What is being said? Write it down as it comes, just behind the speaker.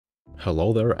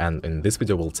Hello there, and in this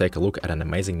video we'll take a look at an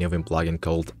amazing new Vim plugin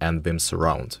called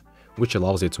nvim-surround, which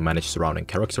allows you to manage surrounding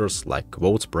characters like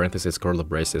quotes, parentheses, curly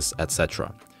braces,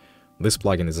 etc. This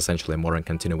plugin is essentially a modern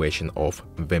continuation of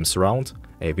nvim-surround,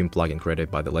 a Vim plugin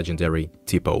created by the legendary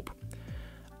T-Pope.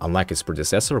 Unlike its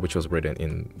predecessor, which was written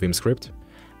in Vim script,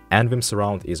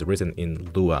 nvim-surround is written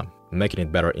in Lua, making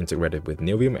it better integrated with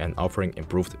new Vim and offering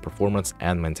improved performance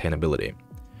and maintainability.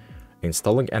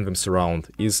 Installing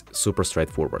nvim-surround is super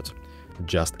straightforward.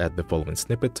 Just add the following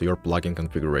snippet to your plugin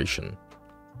configuration.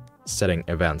 Setting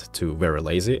event to very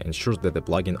lazy ensures that the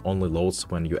plugin only loads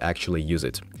when you actually use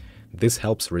it. This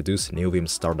helps reduce new Vim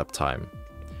startup time.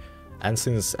 And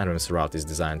since nvim-surround is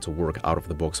designed to work out of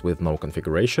the box with no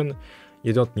configuration,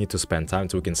 you don't need to spend time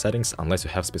tweaking settings unless you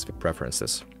have specific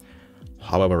preferences.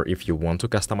 However, if you want to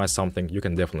customize something, you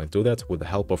can definitely do that with the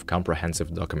help of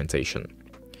comprehensive documentation.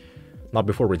 Now,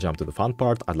 before we jump to the fun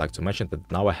part, I'd like to mention that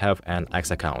now I have an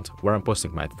X account where I'm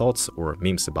posting my thoughts or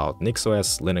memes about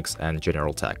NixOS, Linux, and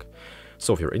general tech.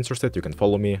 So if you're interested, you can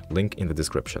follow me, link in the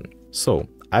description. So,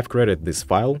 I've created this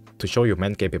file to show you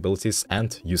main capabilities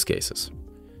and use cases.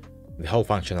 The whole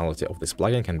functionality of this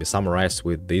plugin can be summarized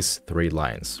with these 3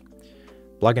 lines.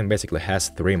 Plugin basically has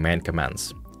 3 main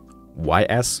commands.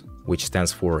 YS, which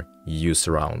stands for Use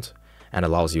Surround, and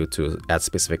allows you to add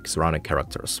specific surrounding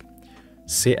characters.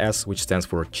 CS, which stands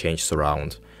for Change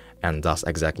Surround, and does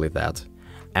exactly that,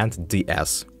 and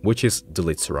DS, which is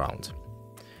Delete Surround.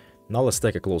 Now let's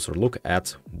take a closer look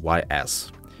at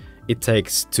YS. It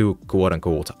takes 2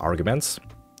 quote-unquote arguments,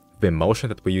 the motion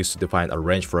that we use to define a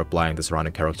range for applying the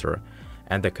surrounding character,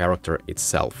 and the character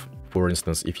itself. For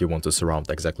instance, if you want to surround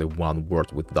exactly one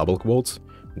word with double quotes,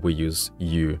 we use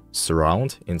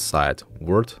u-surround inside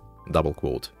word double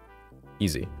quote.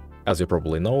 Easy. As you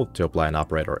probably know, to apply an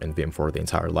operator in Vim for the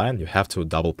entire line, you have to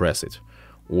double press it.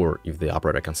 Or if the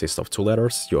operator consists of 2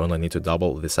 letters, you only need to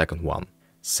double the second one.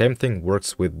 Same thing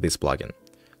works with this plugin.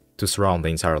 To surround the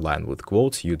entire line with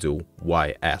quotes, you do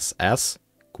YSS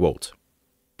quote.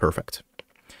 Perfect.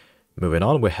 Moving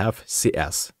on, we have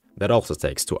CS. That also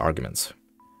takes 2 arguments.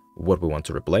 What we want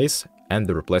to replace and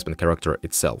the replacement character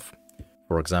itself.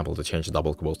 For example, to change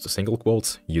double quotes to single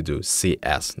quotes, you do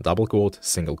CS double quote,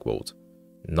 single quote.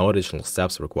 No additional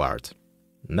steps required.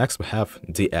 Next we have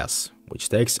DS, which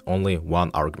takes only 1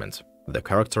 argument, the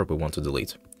character we want to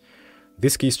delete.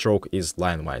 This keystroke is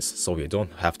line-wise, so you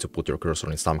don't have to put your cursor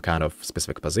in some kind of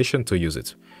specific position to use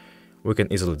it. We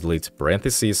can easily delete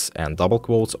parentheses and double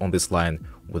quotes on this line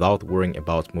without worrying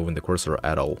about moving the cursor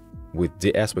at all. With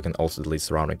DS we can also delete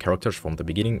surrounding characters from the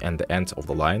beginning and the end of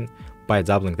the line by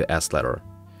doubling the S letter.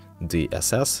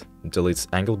 DSS deletes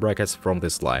angle brackets from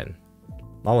this line.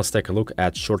 Now let's take a look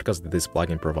at shortcuts that this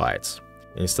plugin provides.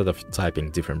 Instead of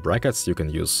typing different brackets, you can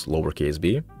use lowercase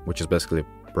b, which is basically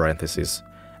parentheses,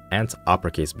 and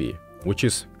uppercase b, which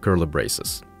is curly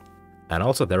braces. And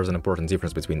also there is an important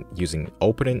difference between using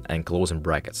opening and closing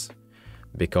brackets,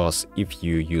 because if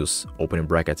you use opening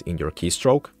bracket in your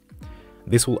keystroke,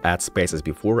 this will add spaces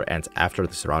before and after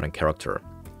the surrounding character.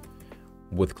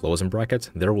 With closing bracket,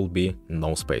 there will be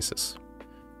no spaces.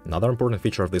 Another important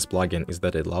feature of this plugin is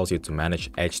that it allows you to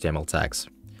manage HTML tags.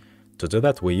 To do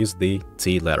that, we use the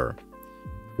T letter.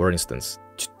 For instance,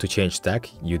 to change tag,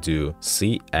 you do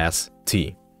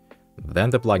CST. Then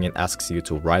the plugin asks you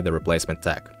to write the replacement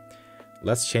tag.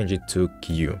 Let's change it to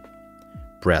Q.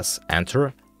 Press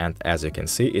Enter, and as you can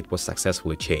see, it was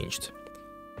successfully changed.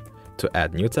 To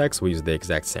add new tags, we use the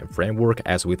exact same framework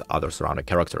as with other surrounding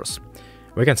characters.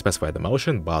 We can specify the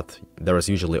motion, but there is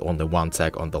usually only 1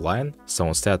 tag on the line, so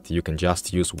instead you can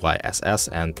just use YSS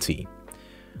and T.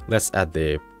 Let's add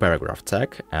the paragraph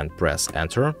tag and press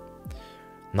Enter.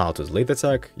 Now to delete the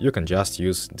tag, you can just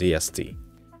use DST.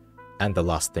 And the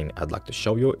last thing I'd like to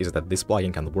show you is that this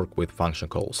plugin can work with function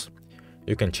calls.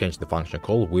 You can change the function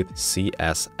call with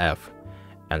CSF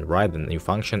and write the new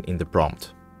function in the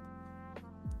prompt.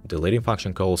 Deleting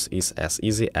function calls is as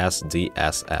easy as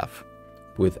DSF.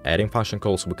 With adding function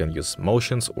calls, we can use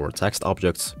motions or text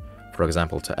objects. For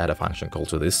example, to add a function call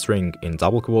to this string in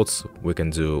double quotes, we can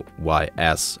do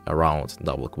YS around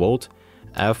double quote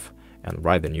F and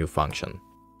write the new function.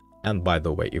 And by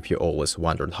the way, if you always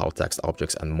wondered how text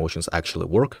objects and motions actually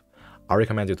work, I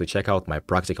recommend you to check out my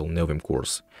practical new Vim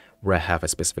course, where I have a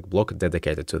specific block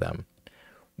dedicated to them.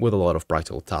 With a lot of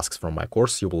practical tasks from my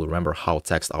course, you will remember how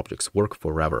text objects work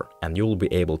forever, and you will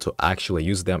be able to actually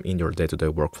use them in your day-to-day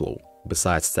workflow.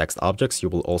 Besides text objects, you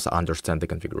will also understand the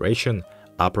configuration,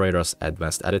 operators,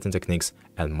 advanced editing techniques,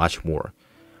 and much more.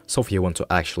 So if you want to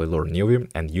actually learn new Vim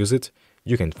and use it,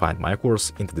 you can find my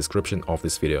course in the description of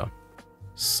this video.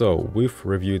 So we've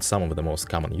reviewed some of the most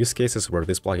common use cases where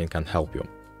this plugin can help you.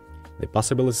 The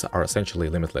possibilities are essentially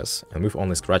limitless, and we've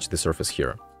only scratched the surface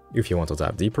here. If you want to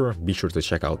dive deeper, be sure to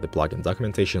check out the plugin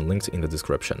documentation linked in the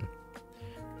description.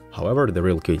 However, the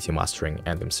real key to mastering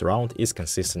nvim-surround is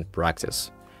consistent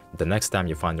practice. The next time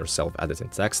you find yourself editing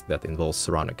text that involves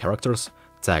surrounding characters,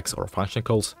 tags or function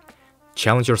calls,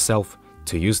 challenge yourself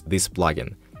to use this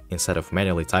plugin instead of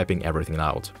manually typing everything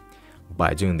out.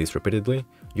 By doing this repeatedly,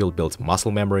 you'll build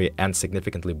muscle memory and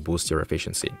significantly boost your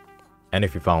efficiency. And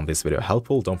if you found this video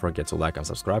helpful, don't forget to like and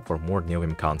subscribe for more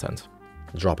nvim content.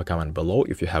 Drop a comment below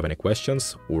if you have any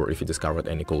questions or if you discovered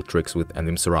any cool tricks with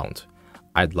nvim-surround.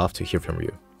 I'd love to hear from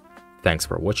you. Thanks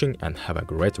for watching and have a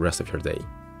great rest of your day.